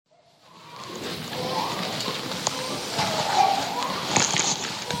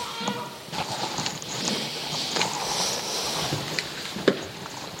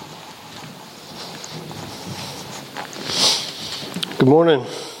Good morning.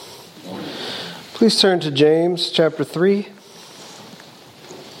 Please turn to James chapter 3.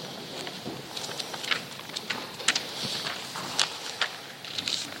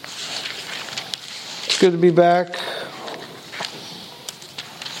 It's good to be back.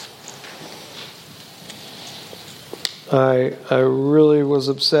 I really was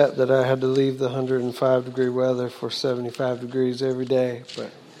upset that I had to leave the 105 degree weather for 75 degrees every day,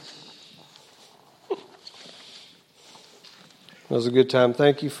 but it was a good time.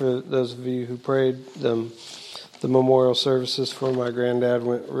 Thank you for those of you who prayed. The memorial services for my granddad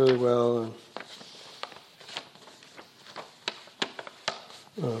went really well.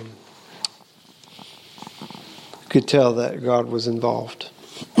 And could tell that God was involved.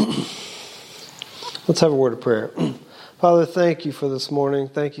 Let's have a word of prayer. Father, thank you for this morning.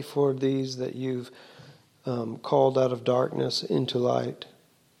 Thank you for these that you've called out of darkness into light.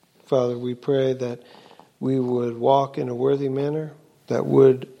 Father, we pray that we would walk in a worthy manner that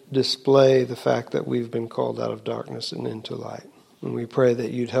would display the fact that we've been called out of darkness and into light. And we pray that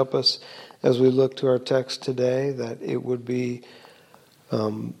you'd help us as we look to our text today, that it would be,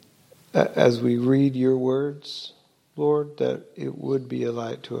 as we read your words, Lord, that it would be a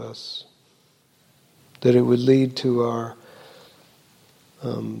light to us, that it would lead to our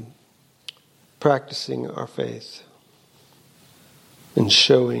practicing our faith and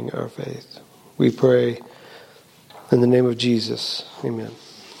showing our faith. We pray in the name of Jesus. Amen.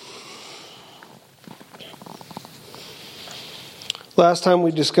 Last time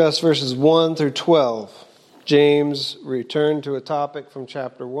we discussed verses 1 through 12. James returned to a topic from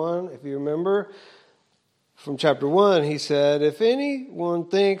chapter 1. If you remember, from chapter 1, he said, "If anyone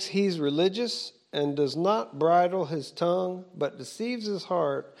thinks he's religious and does not bridle his tongue, but deceives his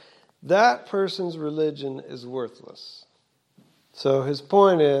heart, that person's religion is worthless." So his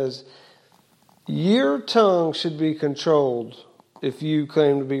point is, your tongue should be controlled if you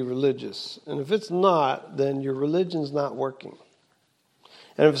claim to be religious. And if it's not, then your religion's not working.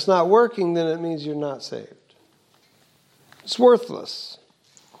 And if it's not working, then it means you're not saved. It's worthless.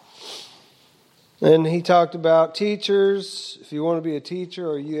 And he talked about teachers. If you want to be a teacher,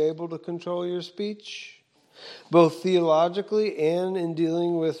 are you able to control your speech? Both theologically and in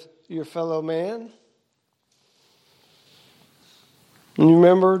dealing with your fellow man? And you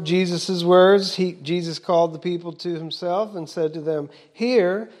remember Jesus' words? Jesus called the people to himself and said to them,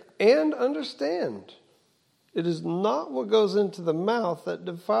 "Hear and understand. It is not what goes into the mouth that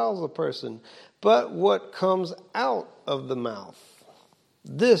defiles a person, but what comes out of the mouth.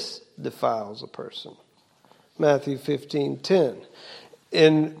 This defiles a person." Matthew 15:10.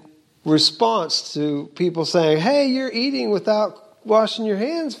 In response to people saying, "Hey, you're eating without washing your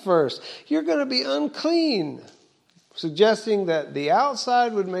hands first. You're going to be unclean." Suggesting that the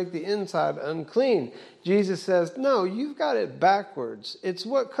outside would make the inside unclean. Jesus says, no, you've got it backwards. It's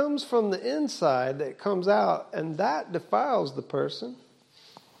what comes from the inside that comes out, and that defiles the person.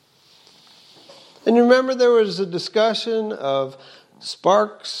 And remember, there was a discussion of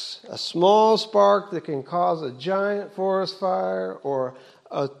sparks, a small spark that can cause a giant forest fire, or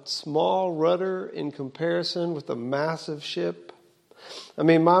a small rudder in comparison with a massive ship. I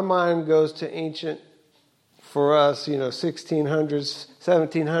mean, my mind goes to ancient, for us, 1600s,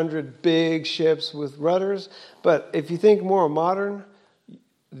 1700 big ships with rudders. But if you think more modern,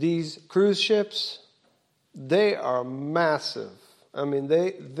 these cruise ships, they are massive. I mean,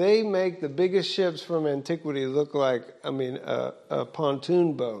 they make the biggest ships from antiquity look like, a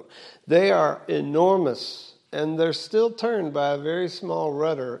pontoon boat. They are enormous, and they're still turned by a very small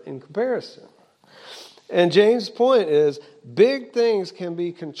rudder in comparison. And James' point is, big things can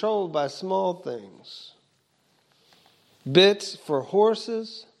be controlled by small things. Bits for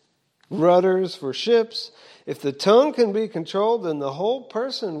horses, rudders for ships. If the tongue can be controlled, then the whole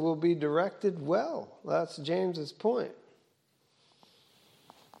person will be directed well. That's James's point.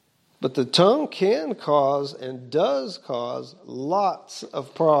 But the tongue can cause and does cause lots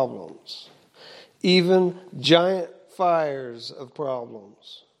of problems. Even giant fires of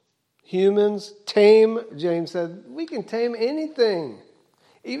problems. Humans tame, James said, we can tame anything.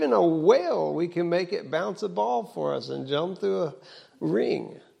 Even a whale, we can make it bounce a ball for us and jump through a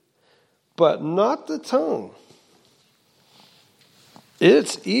ring. But not the tongue.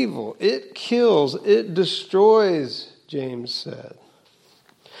 It's evil. It kills. It destroys, James said.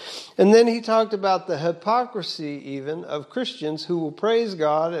 And then he talked about the hypocrisy even of Christians who will praise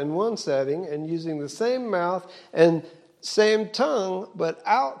God in one setting and using the same mouth and same tongue, but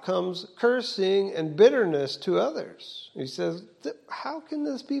out comes cursing and bitterness to others. He says, how can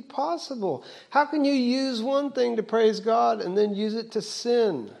this be possible? How can you use one thing to praise God and then use it to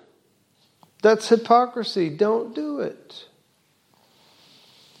sin? That's hypocrisy. Don't do it.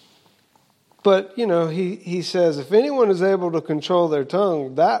 But, he says, if anyone is able to control their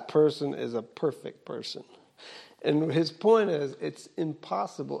tongue, that person is a perfect person. And his point is, it's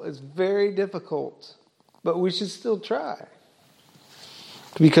impossible. It's very difficult. But we should still try.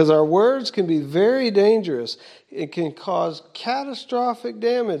 Because our words can be very dangerous. It can cause catastrophic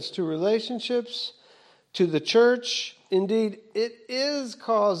damage to relationships, to the church. Indeed, it is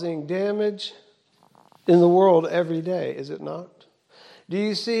causing damage in the world every day, is it not? Do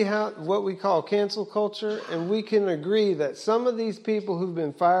you see what we call cancel culture? And we can agree that some of these people who've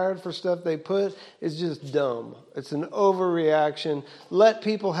been fired for stuff they put is just dumb. It's an overreaction. Let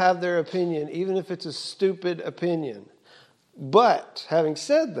people have their opinion, even if it's a stupid opinion. But having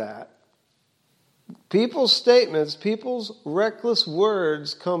said that, people's statements, people's reckless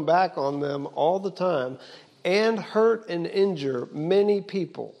words come back on them all the time and hurt and injure many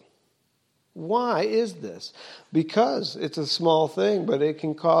people. Why is this? Because it's a small thing, but it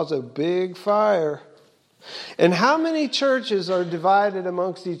can cause a big fire. And how many churches are divided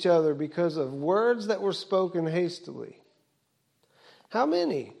amongst each other because of words that were spoken hastily? How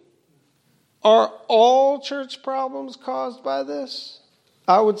many? Are all church problems caused by this?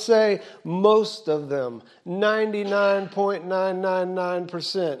 I would say most of them,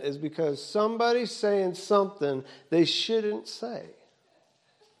 99.999%, is because somebody's saying something they shouldn't say.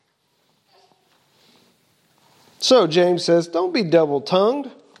 So James says, don't be double-tongued.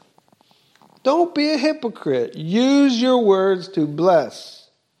 Don't be a hypocrite. Use your words to bless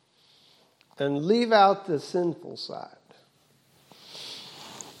and leave out the sinful side.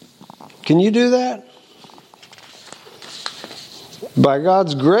 Can you do that? By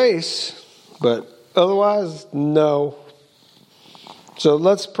God's grace, but otherwise, no. So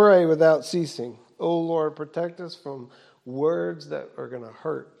let's pray without ceasing. Oh Lord, protect us from words that are going to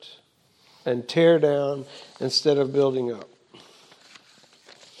hurt and tear down instead of building up.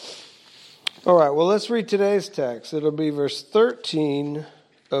 All right, well, let's read today's text. It'll be verse 13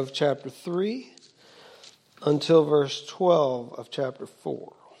 of chapter 3 until verse 12 of chapter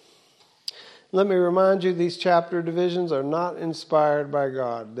 4. Let me remind you, these chapter divisions are not inspired by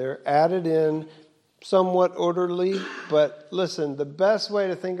God. They're added in somewhat orderly, but listen, the best way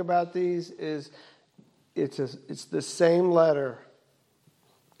to think about these is it's the same letter.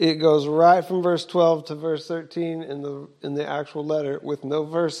 It goes right from verse 12 to verse 13 in the actual letter with no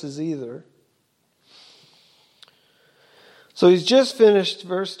verses either. So he's just finished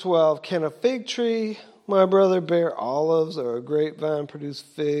verse 12. Can a fig tree, my brother, bear olives, or a grapevine produce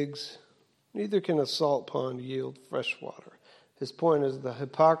figs? Neither can a salt pond yield fresh water. His point is the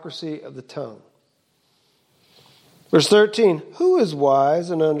hypocrisy of the tongue. Verse 13, who is wise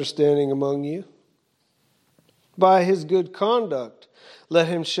and understanding among you? By his good conduct, let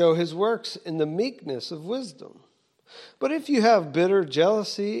him show his works in the meekness of wisdom. But if you have bitter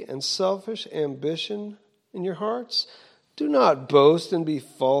jealousy and selfish ambition in your hearts, do not boast and be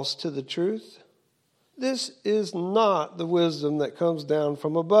false to the truth. This is not the wisdom that comes down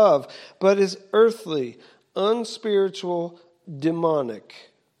from above, but is earthly, unspiritual, demonic.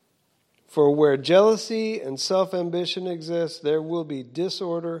 For where jealousy and self-ambition exist, there will be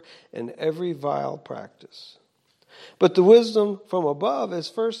disorder and every vile practice. But the wisdom from above is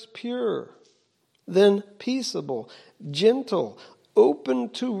first pure, then peaceable, gentle, open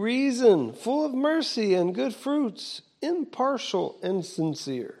to reason, full of mercy and good fruits, impartial and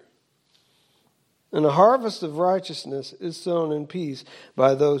sincere. And a harvest of righteousness is sown in peace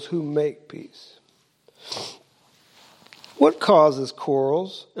by those who make peace. What causes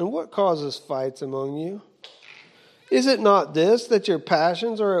quarrels and what causes fights among you? Is it not this, that your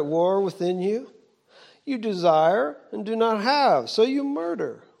passions are at war within you? You desire and do not have, so you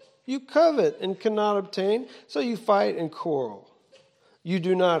murder. You covet and cannot obtain, so you fight and quarrel. You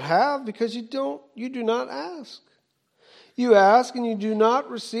do not have because you do not ask. You ask and you do not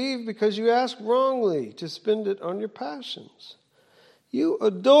receive because you ask wrongly to spend it on your passions. You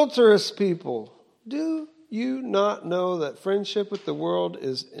adulterous people, do you not know that friendship with the world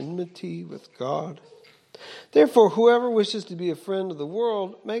is enmity with God? Therefore, whoever wishes to be a friend of the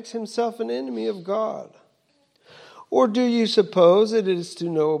world makes himself an enemy of God. Or do you suppose it is to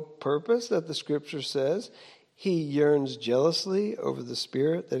no purpose that the Scripture says, he yearns jealously over the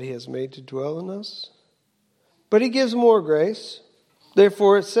Spirit that he has made to dwell in us? But he gives more grace.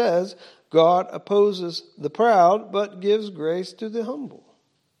 Therefore it says, God opposes the proud, but gives grace to the humble.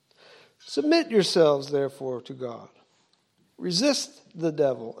 Submit yourselves, therefore, to God. Resist the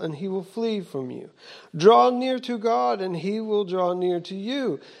devil, and he will flee from you. Draw near to God, and he will draw near to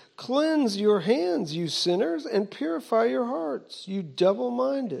you. Cleanse your hands, you sinners, and purify your hearts, you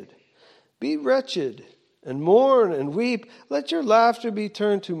double-minded. Be wretched, and mourn and weep. Let your laughter be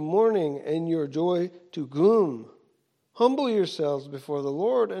turned to mourning and your joy to gloom. Humble yourselves before the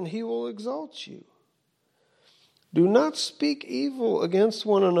Lord, and he will exalt you. Do not speak evil against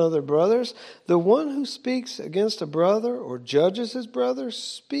one another, brothers. The one who speaks against a brother or judges his brother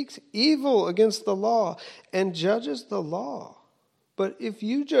speaks evil against the law and judges the law. But if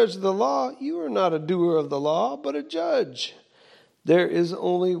you judge the law, you are not a doer of the law, but a judge. There is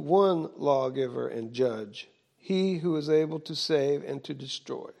only one lawgiver and judge, he who is able to save and to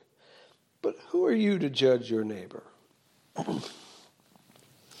destroy. But who are you to judge your neighbor?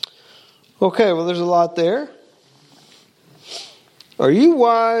 Okay, well, there's a lot there. Are you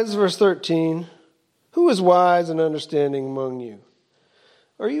wise? Verse 13. Who is wise and understanding among you?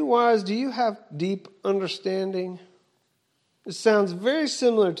 Are you wise? Do you have deep understanding? It sounds very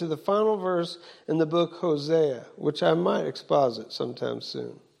similar to the final verse in the book Hosea, which I might exposit sometime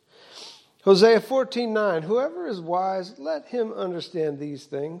soon. Hosea 14:9. Whoever is wise, let him understand these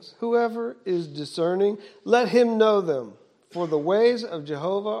things. Whoever is discerning, let him know them. For the ways of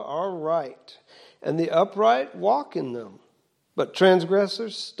Jehovah are right, and the upright walk in them, but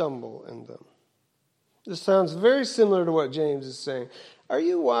transgressors stumble in them. This sounds very similar to what James is saying. Are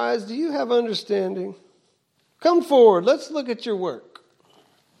you wise? Do you have understanding? Come forward. Let's look at your work.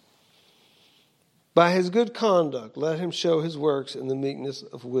 By his good conduct, let him show his works in the meekness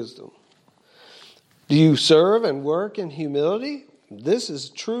of wisdom. Do you serve and work in humility? This is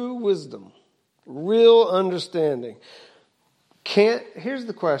true wisdom, real understanding. Here's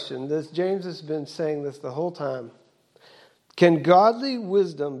the question. James has been saying this the whole time. Can godly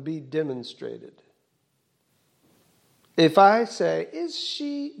wisdom be demonstrated? If I say,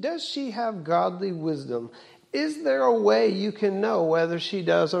 does she have godly wisdom? Is there a way you can know whether she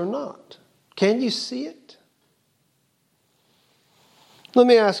does or not? Can you see it? Let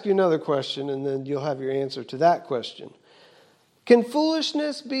me ask you another question, and then you'll have your answer to that question. Can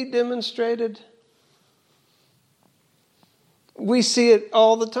foolishness be demonstrated? We see it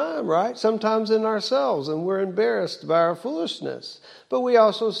all the time, right? Sometimes in ourselves, and we're embarrassed by our foolishness. But we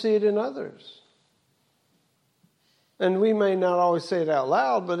also see it in others. And we may not always say it out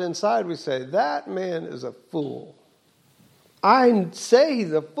loud, but inside we say, that man is a fool. I say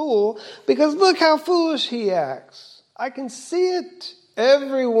he's a fool because look how foolish he acts. I can see it.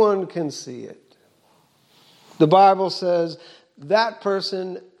 Everyone can see it. The Bible says that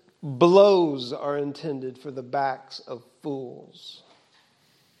person, blows are intended for the backs of fools.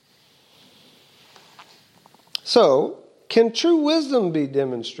 So, can true wisdom be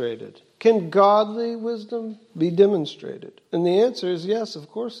demonstrated? Can godly wisdom be demonstrated? And the answer is yes, of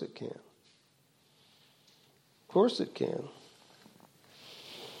course it can. Of course it can.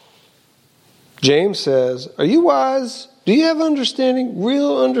 James says, are you wise? Do you have understanding,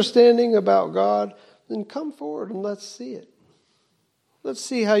 real understanding about God? Then come forward and let's see it. Let's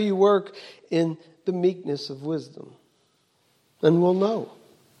see how you work in the meekness of wisdom. And we'll know.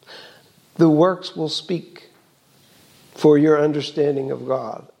 The works will speak for your understanding of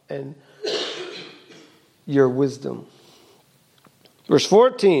God and your wisdom. Verse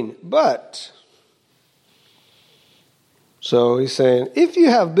 14, so he's saying, if you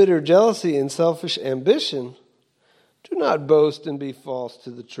have bitter jealousy and selfish ambition, do not boast and be false to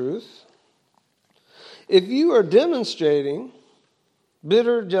the truth. If you are demonstrating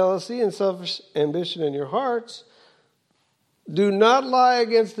bitter jealousy and selfish ambition in your hearts, do not lie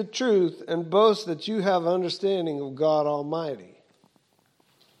against the truth and boast that you have understanding of God Almighty.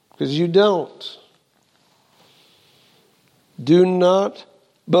 Because you don't. Do not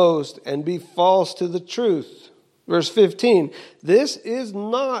boast and be false to the truth. Verse 15, this is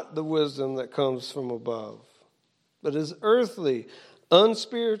not the wisdom that comes from above, but is earthly,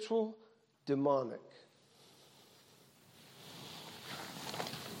 unspiritual, demonic.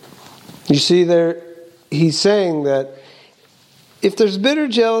 You see there, he's saying that if there's bitter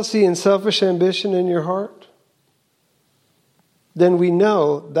jealousy and selfish ambition in your heart, then we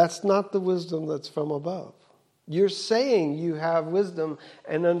know that's not the wisdom that's from above. You're saying you have wisdom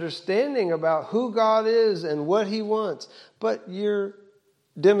and understanding about who God is and what He wants, but your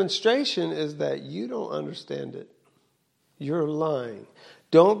demonstration is that you don't understand it. You're lying.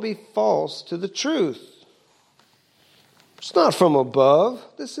 Don't be false to the truth. It's not from above.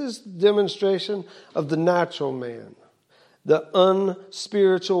 This is demonstration of the natural man, the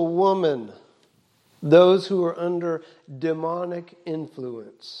unspiritual woman, those who are under demonic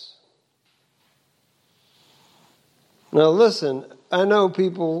influence. Now listen, I know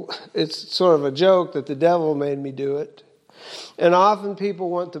people, it's sort of a joke that the devil made me do it. And often people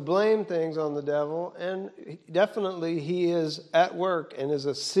want to blame things on the devil, and definitely he is at work and is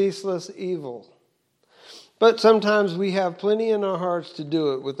a ceaseless evil. But sometimes we have plenty in our hearts to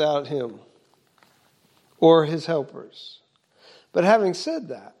do it without Him or His helpers. But having said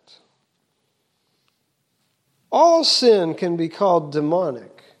that, all sin can be called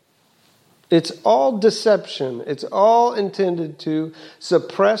demonic. It's all deception. It's all intended to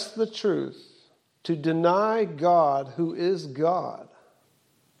suppress the truth, to deny God who is God.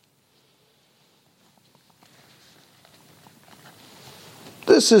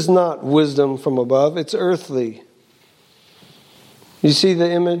 This is not wisdom from above, it's earthly. You see the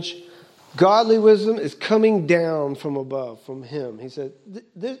image? Godly wisdom is coming down from above, from Him. He said,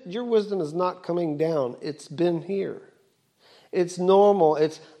 your wisdom is not coming down. It's been here. It's normal.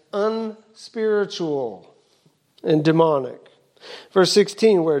 It's unspiritual and demonic. Verse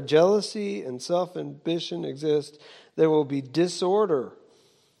 16, where jealousy and self-ambition exist, there will be disorder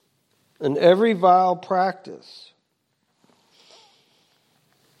and every vile practice.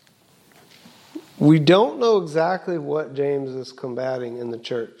 We don't know exactly what James is combating in the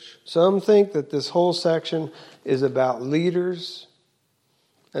church. Some think that this whole section is about leaders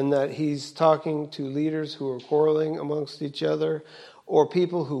and that he's talking to leaders who are quarreling amongst each other, or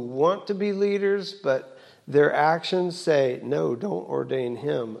people who want to be leaders, but their actions say, no, don't ordain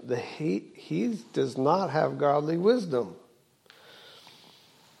him. He does not have godly wisdom.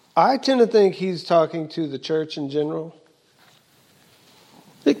 I tend to think he's talking to the church in general.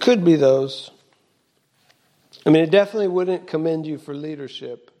 It could be those. I mean, it definitely wouldn't commend you for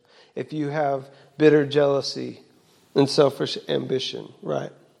leadership if you have bitter jealousy and selfish ambition,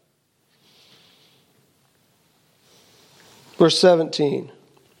 right? Verse 17.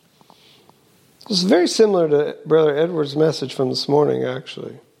 This is very similar to Brother Edward's message from this morning,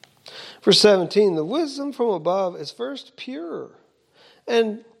 actually. Verse 17, the wisdom from above is first pure,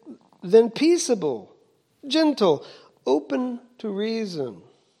 and then peaceable, gentle, open to reason,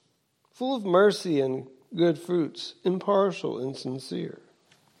 full of mercy and good fruits, impartial and sincere.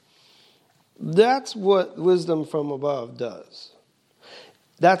 That's what wisdom from above does.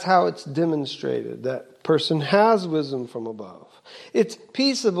 That's how it's demonstrated. That person has wisdom from above. It's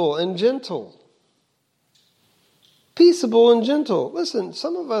peaceable and gentle. Peaceable and gentle. Listen,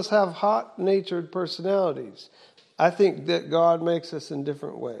 some of us have hot-natured personalities. I think that God makes us in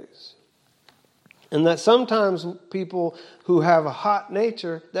different ways. And that sometimes people who have a hot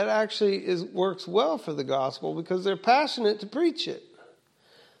nature, that actually works well for the gospel because they're passionate to preach it.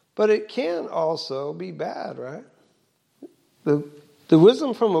 But it can also be bad, right? The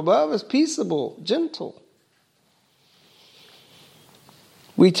wisdom from above is peaceable, gentle.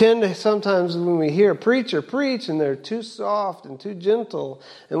 We tend to sometimes, when we hear a preacher preach and they're too soft and too gentle,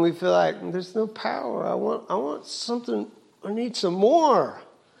 and we feel like there's no power. I want something. I need some more.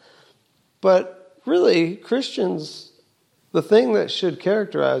 But really, Christians, the thing that should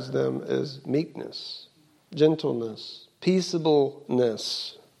characterize them is meekness, gentleness,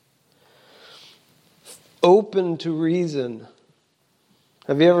 peaceableness, open to reason.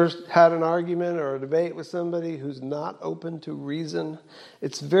 Have you ever had an argument or a debate with somebody who's not open to reason?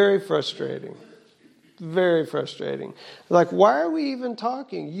 It's very frustrating. Very frustrating. Like, why are we even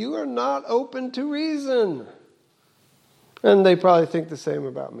talking? You are not open to reason. And they probably think the same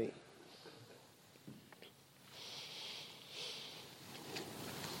about me.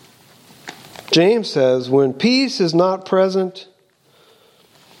 James says, when peace is not present,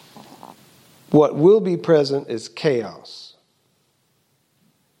 what will be present is chaos.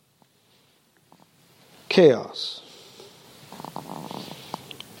 Chaos.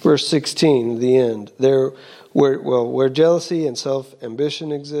 Verse 16, the end. Where jealousy and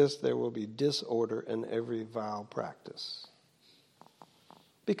self-ambition exist, there will be disorder and every vile practice.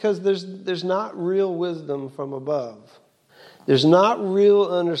 Because there's not real wisdom from above. There's not real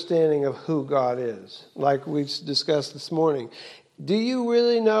understanding of who God is, like we discussed this morning. Do you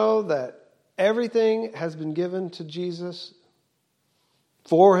really know that everything has been given to Jesus?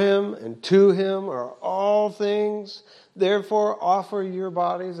 For Him and to Him are all things. Therefore, offer your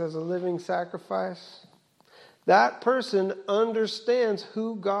bodies as a living sacrifice. That person understands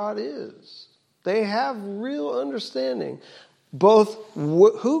who God is. They have real understanding, both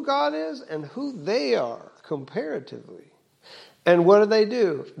who God is and who they are comparatively. And what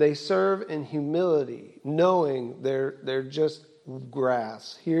do? They serve in humility, knowing they're just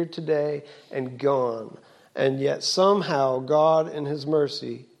grass, here today and gone. And yet somehow God in His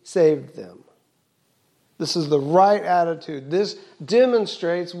mercy saved them. This is the right attitude. This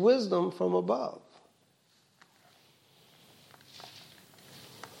demonstrates wisdom from above.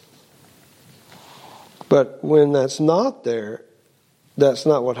 But when that's not there, that's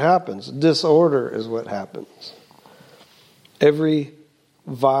not what happens. Disorder is what happens. Every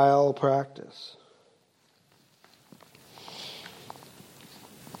vile practice.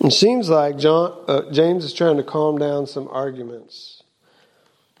 It seems like James is trying to calm down some arguments.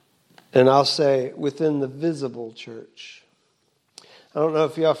 And I'll say, within the visible church. I don't know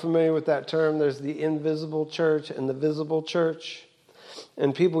if y'all are familiar with that term. There's the invisible church and the visible church.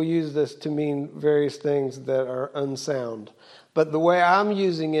 And people use this to mean various things that are unsound. But the way I'm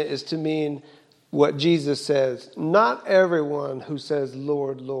using it is to mean what Jesus says. Not everyone who says,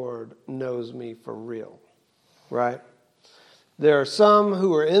 Lord, Lord, knows me for real. Right? There are some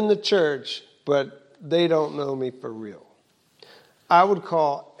who are in the church, but they don't know me for real. I would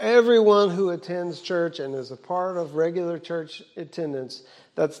call everyone who attends church and is a part of regular church attendance,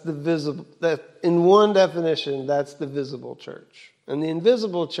 that's the visible, that in one definition, that's the visible church. And the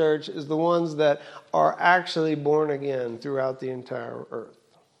invisible church is the ones that are actually born again throughout the entire earth.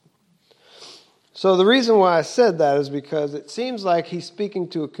 So the reason why I said that is because it seems like he's speaking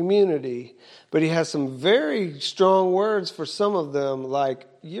to a community, but he has some very strong words for some of them, like,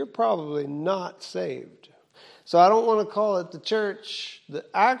 you're probably not saved. So I don't want to call it the church, the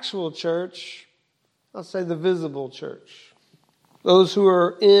actual church. I'll say the visible church. Those who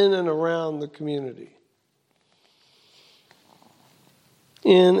are in and around the community.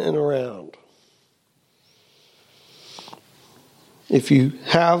 In and around. If you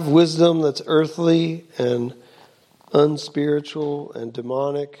have wisdom that's earthly and unspiritual and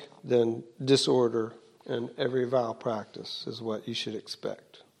demonic, then disorder and every vile practice is what you should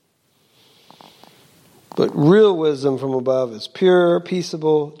expect. But real wisdom from above is pure,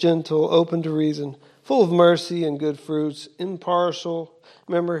 peaceable, gentle, open to reason, full of mercy and good fruits, impartial.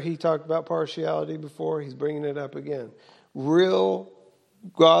 Remember, he talked about partiality before. He's bringing it up again. Real,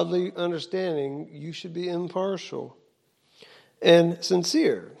 godly understanding, you should be impartial and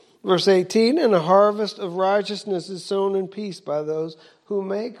sincere. Verse 18, and a harvest of righteousness is sown in peace by those who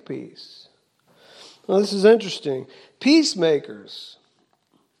make peace. Now, this is interesting. Peacemakers.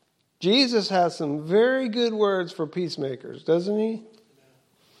 Jesus has some very good words for peacemakers, doesn't he?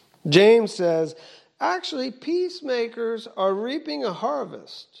 James says, actually, peacemakers are reaping a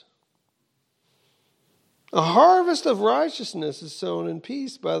harvest. A harvest of righteousness is sown in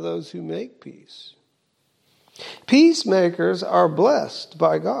peace by those who make peace. Peacemakers are blessed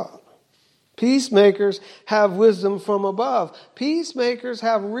by God. Peacemakers have wisdom from above. Peacemakers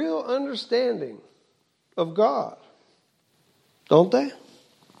have real understanding of God. Don't they?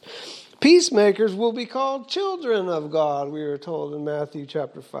 Peacemakers will be called children of God, we are told in Matthew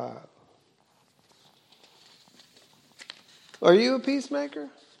chapter 5. Are you a peacemaker?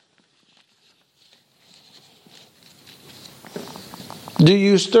 Do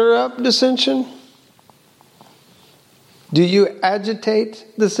you stir up dissension? Do you agitate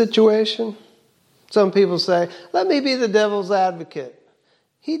the situation? Some people say, let me be the devil's advocate.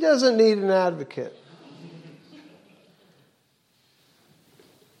 He doesn't need an advocate.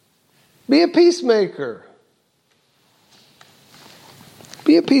 Be a peacemaker.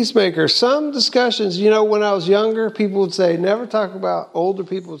 Be a peacemaker. Some discussions, when I was younger, people would say, older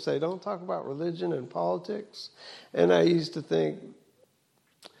people would say, don't talk about religion and politics. And I used to think,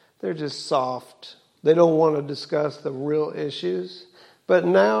 they're just soft. They don't want to discuss the real issues. But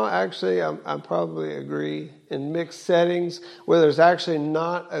now, actually, I probably agree, in mixed settings where there's actually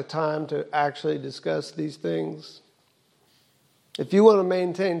not a time to actually discuss these things. If you want to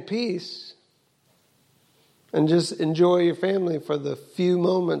maintain peace and just enjoy your family for the few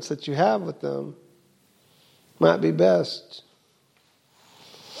moments that you have with them, might be best.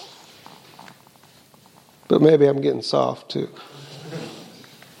 But maybe I'm getting soft too.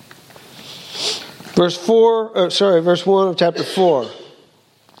 Verse 1 of chapter 4.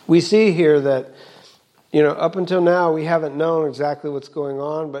 We see here that, up until now we haven't known exactly what's going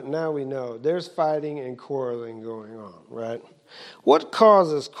on, but now we know. There's fighting and quarreling going on, right? What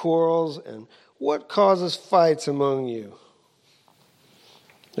causes quarrels and what causes fights among you?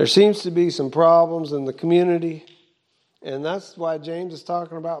 There seems to be some problems in the community, and that's why James is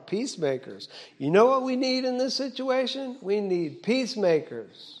talking about peacemakers. You know what we need in this situation? We need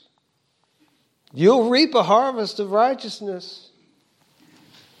peacemakers. You'll reap a harvest of righteousness.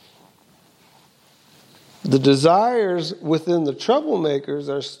 The desires within the troublemakers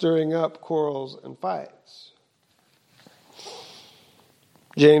are stirring up quarrels and fights.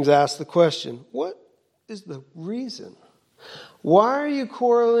 James asks the question, what is the reason? Why are you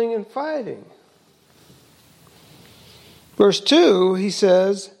quarreling and fighting? Verse 2, he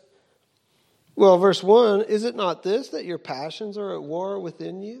says, verse 1, is it not this, that your passions are at war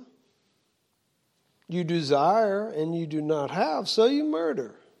within you? You desire and you do not have, so you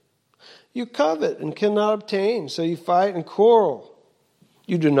murder. You covet and cannot obtain, so you fight and quarrel.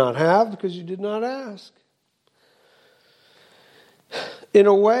 You do not have because you did not ask. In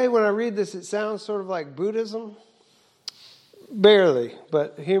a way, when I read this, it sounds sort of like Buddhism. Barely,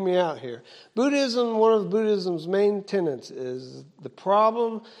 but hear me out here. Buddhism, one of Buddhism's main tenets is the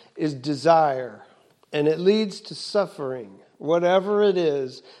problem is desire, and it leads to suffering. Whatever it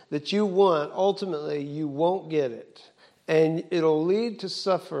is that you want, ultimately you won't get it. And it'll lead to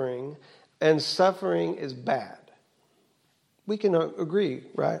suffering, and suffering is bad. We can agree,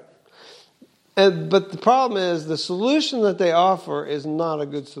 right? But the problem is the solution that they offer is not a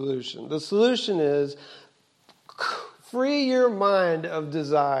good solution. The solution is free your mind of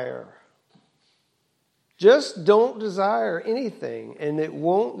desire. Just don't desire anything, and it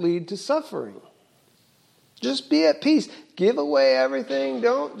won't lead to suffering. Just be at peace. Give away everything.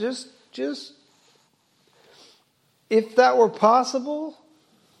 Don't just if that were possible,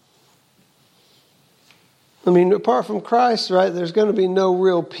 I mean, apart from Christ, right, there's going to be no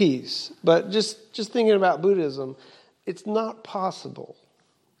real peace. But just thinking about Buddhism, it's not possible.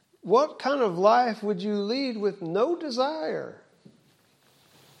 What kind of life would you lead with no desire?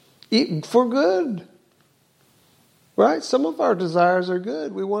 Eat for good. Right? Some of our desires are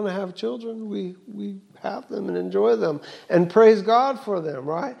good. We want to have children. We have them and enjoy them. And praise God for them,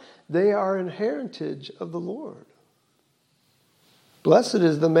 right? They are an heritage of the Lord. Blessed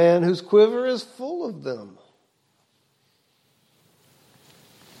is the man whose quiver is full of them.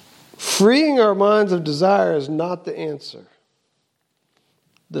 Freeing our minds of desire is not the answer.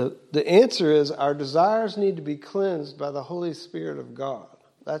 The answer is our desires need to be cleansed by the Holy Spirit of God.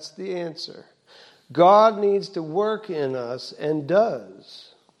 That's the answer. God needs to work in us and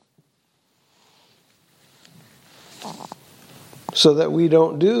does. So that we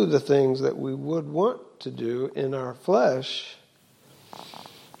don't do the things that we would want to do in our flesh.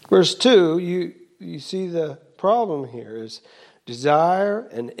 Verse 2, you see the problem here is desire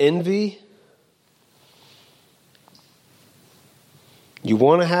and envy. You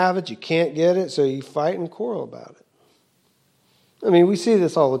want to have it, you can't get it, so you fight and quarrel about it. I mean, we see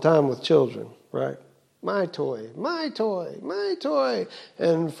this all the time with children, right? My toy, my toy, my toy.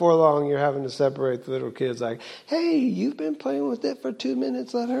 And before long, you're having to separate the little kids like, hey, you've been playing with it for 2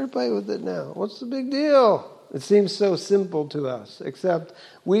 minutes, let her play with it now. What's the big deal? It seems so simple to us, except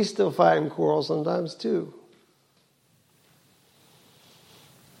we still fight and quarrel sometimes too.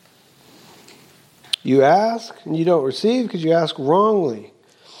 You ask and you don't receive because you ask wrongly.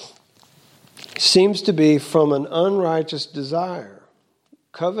 Seems to be from an unrighteous desire,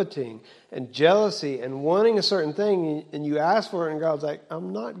 coveting and jealousy and wanting a certain thing, and you ask for it and God's like,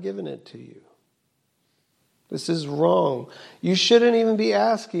 I'm not giving it to you. This is wrong. You shouldn't even be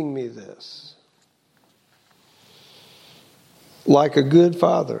asking me this. Like a good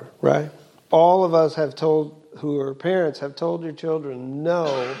father, right? All of us who are parents have told your children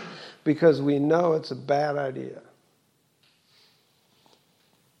no, because we know it's a bad idea.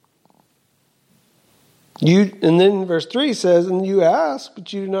 And then verse 3 says, and you ask,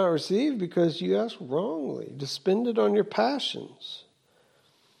 but you do not receive because you ask wrongly, to spend it on your passions.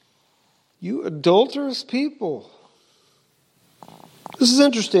 You adulterous people. This is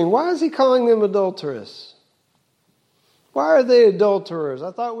interesting. Why is he calling them adulterous? Why are they adulterers?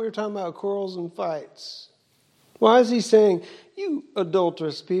 I thought we were talking about quarrels and fights. Why is he saying, you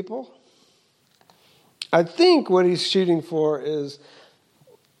adulterous people? I think what he's shooting for is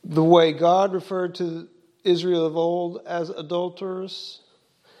the way God referred to Israel of old as adulterers,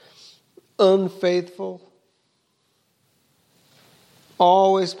 unfaithful,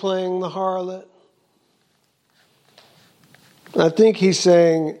 always playing the harlot. I think he's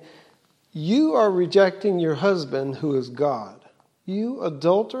saying, you are rejecting your husband who is God. You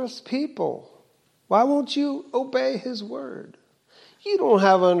adulterous people. Why won't you obey his word? You don't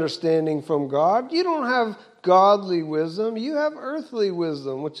have understanding from God. You don't have godly wisdom. You have earthly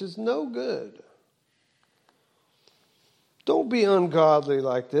wisdom, which is no good. Don't be ungodly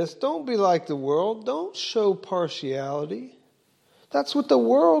like this. Don't be like the world. Don't show partiality. That's what the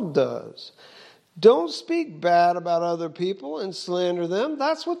world does. Don't speak bad about other people and slander them.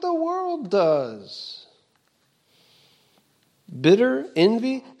 That's what the world does. Bitter,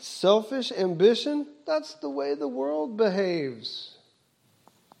 envy, selfish ambition, that's the way the world behaves.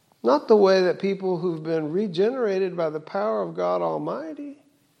 Not the way that people who've been regenerated by the power of God Almighty.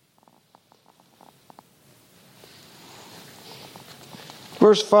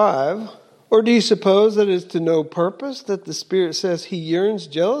 Verse 5, or do you suppose that it is to no purpose that the Spirit says he yearns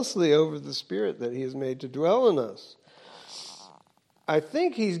jealously over the Spirit that he has made to dwell in us? I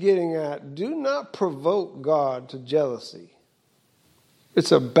think he's getting at, do not provoke God to jealousy.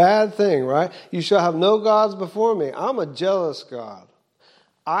 It's a bad thing, right? You shall have no gods before me. I'm a jealous God.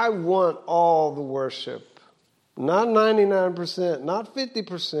 I want all the worship. Not 99%, not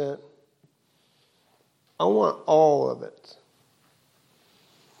 50%. I want all of it.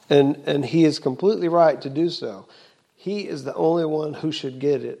 And he is completely right to do so. He is the only one who should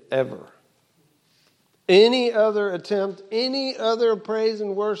get it ever. Any other attempt, any other praise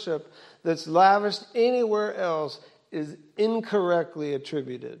and worship that's lavished anywhere else is incorrectly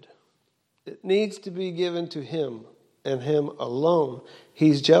attributed. It needs to be given to him and him alone.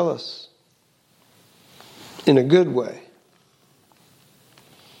 He's jealous in a good way.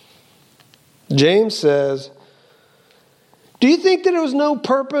 James says, do you think that there was no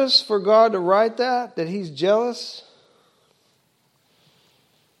purpose for God to write that he's jealous?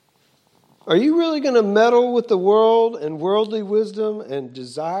 Are you really going to meddle with the world and worldly wisdom and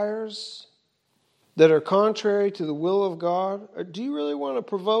desires that are contrary to the will of God? Or do you really want to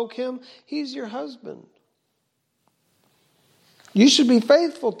provoke him? He's your husband. You should be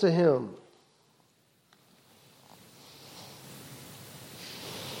faithful to him.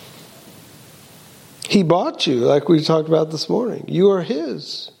 He bought you, like we talked about this morning. You are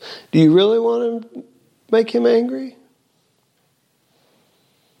his. Do you really want to make him angry?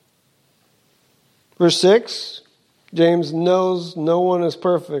 Verse 6, James knows no one is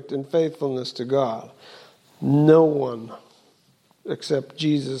perfect in faithfulness to God. No one except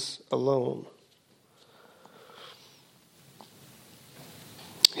Jesus alone.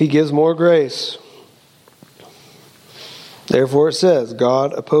 He gives more grace. Therefore it says,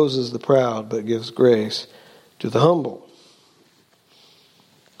 God opposes the proud, but gives grace to the humble.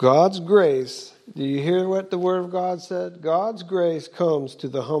 God's grace, do you hear what the Word of God said? God's grace comes to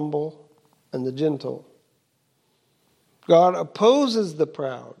the humble and the gentle. God opposes the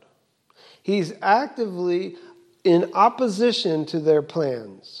proud. He's actively in opposition to their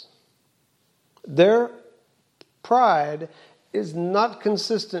plans. Their pride is not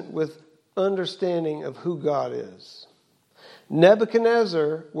consistent with understanding of who God is.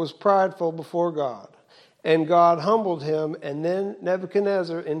 Nebuchadnezzar was prideful before God, and God humbled him, and then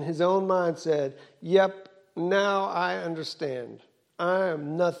Nebuchadnezzar in his own mind said, yep, now I understand. I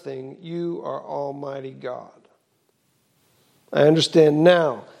am nothing. You are Almighty God. I understand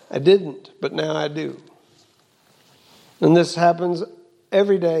now. I didn't, but now I do. And this happens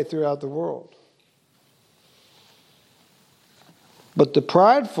every day throughout the world. But the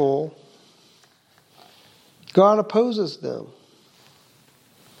prideful, God opposes them.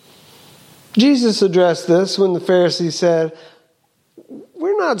 Jesus addressed this when the Pharisees said,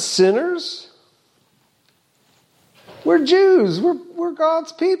 we're not sinners. We're Jews. We're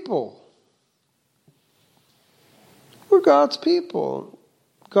God's people. We're God's people.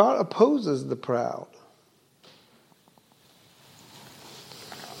 God opposes the proud.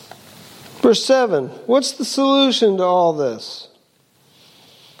 Verse 7, what's the solution to all this?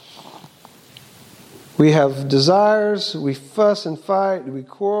 We have desires, we fuss and fight, we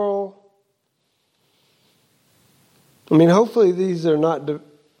quarrel. I mean, hopefully these are not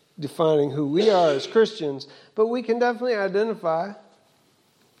defining who we are as Christians, but we can definitely identify.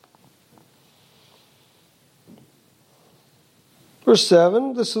 Verse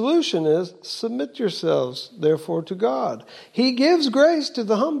 7, the solution is, submit yourselves, therefore, to God. He gives grace to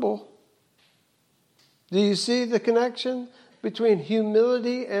the humble. Do you see the connection between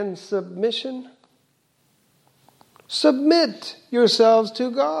humility and submission? Submit yourselves to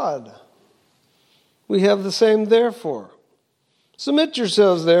God. We have the same therefore. Submit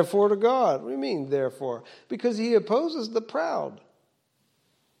yourselves therefore to God. What do you mean therefore? Because he opposes the proud.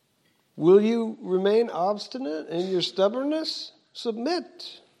 Will you remain obstinate in your stubbornness?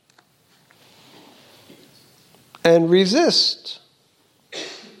 Submit. And resist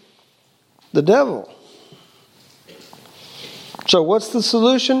the devil. So what's the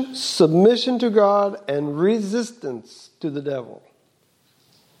solution? Submission to God and resistance to the devil.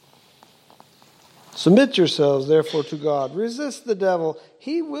 Submit yourselves, therefore, to God. Resist the devil.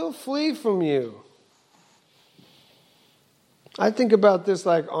 He will flee from you. I think about this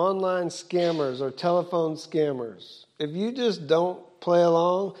like online scammers or telephone scammers. If you just don't play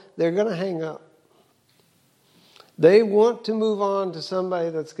along, they're going to hang up. They want to move on to somebody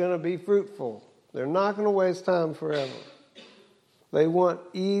that's going to be fruitful. They're not going to waste time forever. They want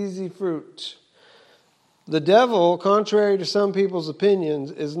easy fruit. The devil, contrary to some people's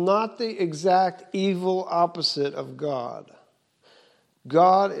opinions, is not the exact evil opposite of God.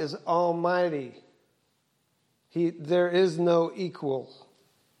 God is almighty. There is no equal.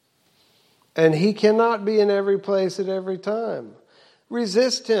 And he cannot be in every place at every time.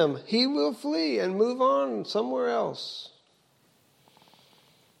 Resist him. He will flee and move on somewhere else.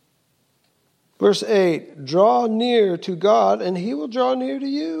 Verse 8, draw near to God and he will draw near to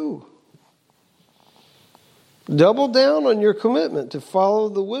you. Double down on your commitment to follow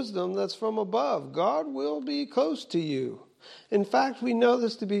the wisdom that's from above. God will be close to you. In fact, we know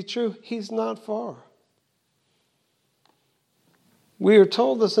this to be true. He's not far. We are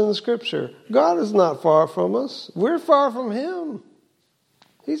told this in the Scripture. God is not far from us. We're far from Him.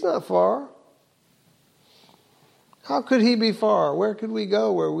 He's not far. How could He be far? Where could we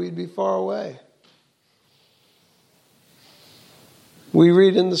go where we'd be far away? We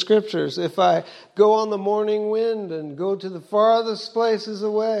read in the Scriptures, if I go on the morning wind and go to the farthest places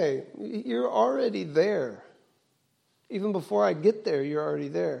away, you're already there. Even before I get there, you're already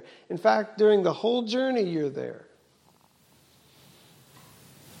there. In fact, during the whole journey, you're there.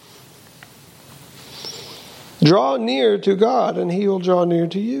 Draw near to God, and He will draw near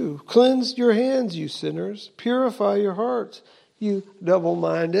to you. Cleanse your hands, you sinners. Purify your hearts, you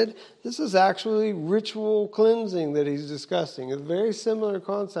double-minded. This is actually ritual cleansing that he's discussing. A very similar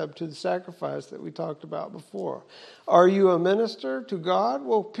concept to the sacrifice that we talked about before. Are you a minister to God?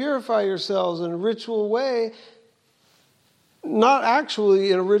 Well, purify yourselves in a ritual way. Not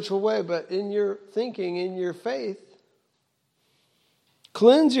actually in a ritual way, but in your thinking, in your faith.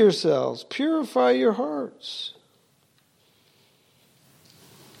 Cleanse yourselves. Purify your hearts.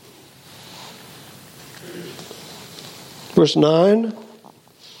 Verse 9.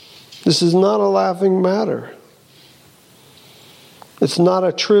 This is not a laughing matter. It's not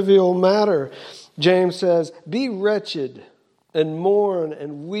a trivial matter. James says, be wretched and mourn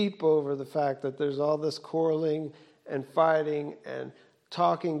and weep over the fact that there's all this quarreling and fighting and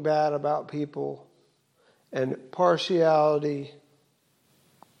talking bad about people and partiality,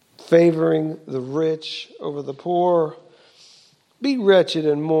 favoring the rich over the poor. Be wretched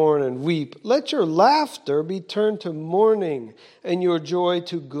and mourn and weep. Let your laughter be turned to mourning and your joy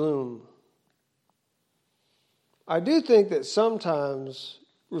to gloom. I do think that sometimes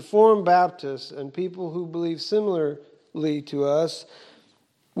Reformed Baptists and people who believe similarly to us,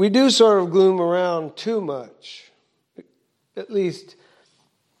 we do sort of gloom around too much. At least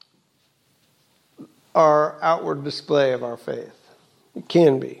our outward display of our faith. It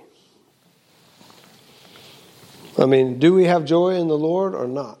can be. I mean, do we have joy in the Lord or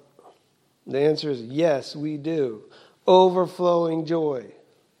not? The answer is yes, we do. Overflowing joy.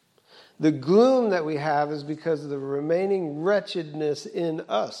 The gloom that we have is because of the remaining wretchedness in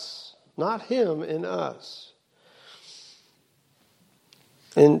us. Not Him, in us.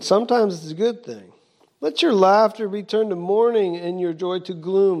 And sometimes it's a good thing. Let your laughter be turned to mourning and your joy to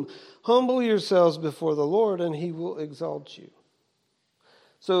gloom. Humble yourselves before the Lord and He will exalt you.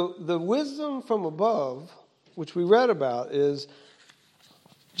 So the wisdom from above, which we read about, is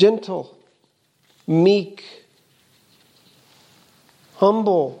gentle, meek,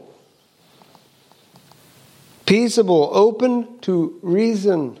 humble, peaceable, open to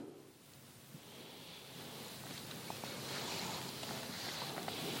reason.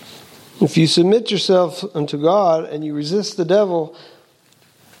 If you submit yourself unto God and you resist the devil,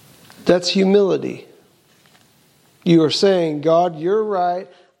 that's humility. You are saying, God, you're right,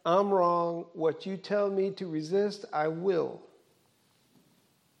 I'm wrong. What you tell me to resist, I will.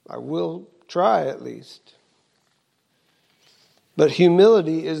 I will try at least. But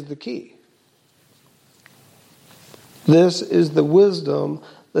humility is the key. This is the wisdom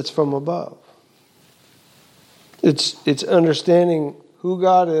that's from above. It's understanding who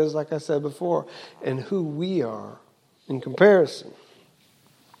God is, like I said before, and who we are in comparison.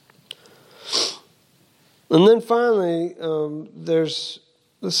 And then finally, this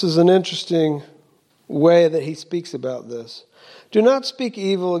is an interesting way that he speaks about this. Do not speak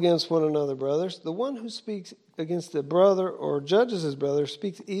evil against one another, brothers. The one who speaks against a brother or judges his brother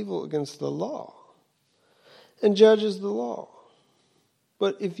speaks evil against the law and judges the law.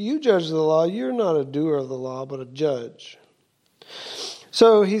 But if you judge the law, you're not a doer of the law, but a judge.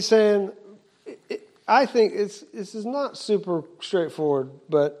 So he's saying, I think this is not super straightforward,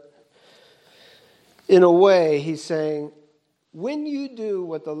 but in a way he's saying, when you do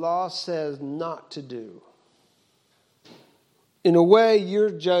what the law says not to do, in a way you're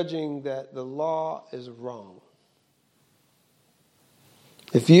judging that the law is wrong.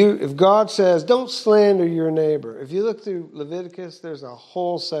 If God says, don't slander your neighbor. If you look through Leviticus, there's a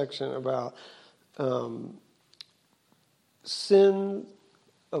whole section about sin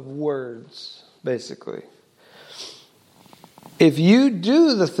of words, basically. If you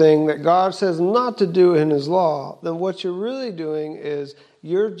do the thing that God says not to do in His law, then what you're really doing is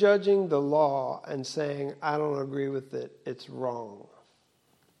you're judging the law and saying, I don't agree with it, it's wrong.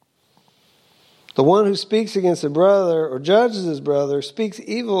 The one who speaks against a brother or judges his brother speaks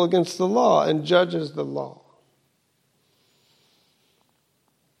evil against the law and judges the law.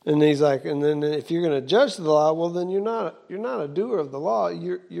 And he's like, and then if you're going to judge the law, well, then you're not a doer of the law.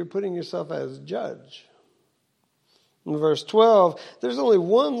 You're putting yourself as judge. In verse 12, there's only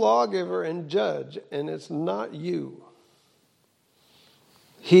one lawgiver and judge, and it's not you.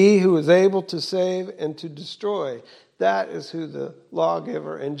 He who is able to save and to destroy, that is who the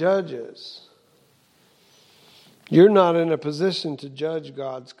lawgiver and judge is. You're not in a position to judge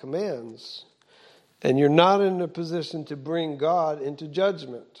God's commands. And you're not in a position to bring God into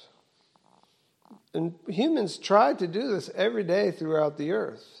judgment. And humans try to do this every day throughout the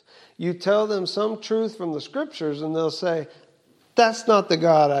earth. You tell them some truth from the scriptures and they'll say, that's not the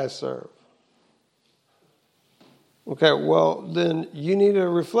God I serve. Okay, well, then you need to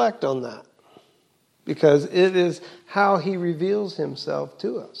reflect on that. Because it is how he reveals himself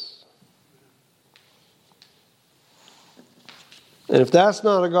to us. And if that's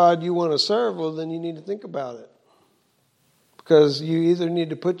not a God you want to serve, well, then you need to think about it. Because you either need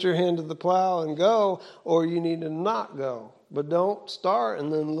to put your hand to the plow and go, or you need to not go. But don't start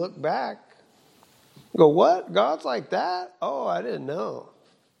and then look back. Go, what? God's like that? Oh, I didn't know.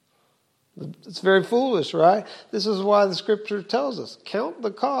 It's very foolish, right? This is why the scripture tells us, count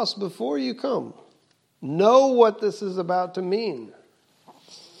the cost before you come. Know what this is about to mean.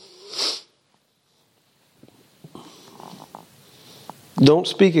 Don't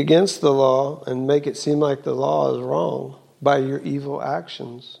speak against the law and make it seem like the law is wrong by your evil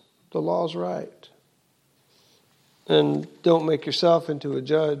actions. The law is right. And don't make yourself into a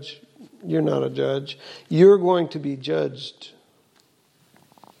judge. You're not a judge. You're going to be judged.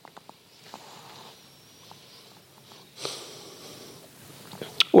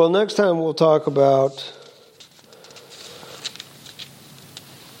 Well, next time we'll talk about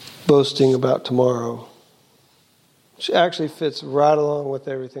boasting about tomorrow. Which actually fits right along with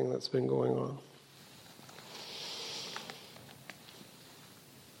everything that's been going on.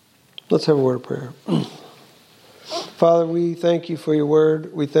 Let's have a word of prayer. Father, we thank you for your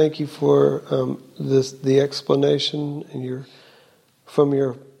word. We thank you for the explanation from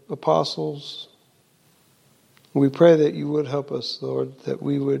your apostles. We pray that you would help us, Lord, that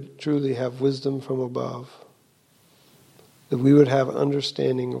we would truly have wisdom from above, that we would have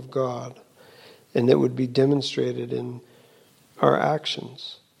understanding of God, and it would be demonstrated in our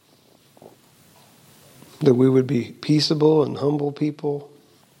actions. That we would be peaceable and humble people,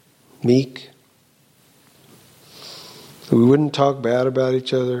 meek. That we wouldn't talk bad about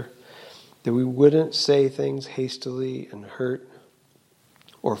each other. That we wouldn't say things hastily and hurt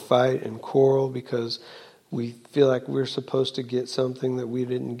or fight and quarrel because we feel like we're supposed to get something that we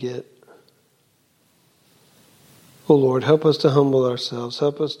didn't get. Oh Lord, help us to humble ourselves.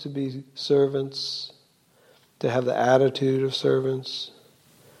 Help us to be servants, to have the attitude of servants.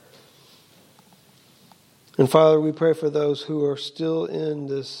 And Father, we pray for those who are still in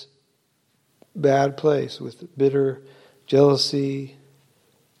this bad place with bitter jealousy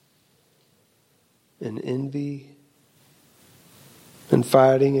and envy and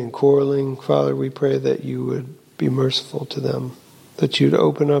fighting and quarreling. Father, we pray that you would be merciful to them, that you'd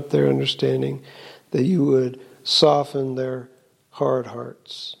open up their understanding, that you would soften their hard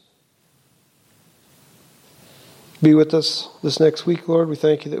hearts. Be with us this next week, Lord. We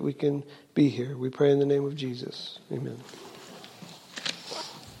thank you that we can be here. We pray in the name of Jesus. Amen.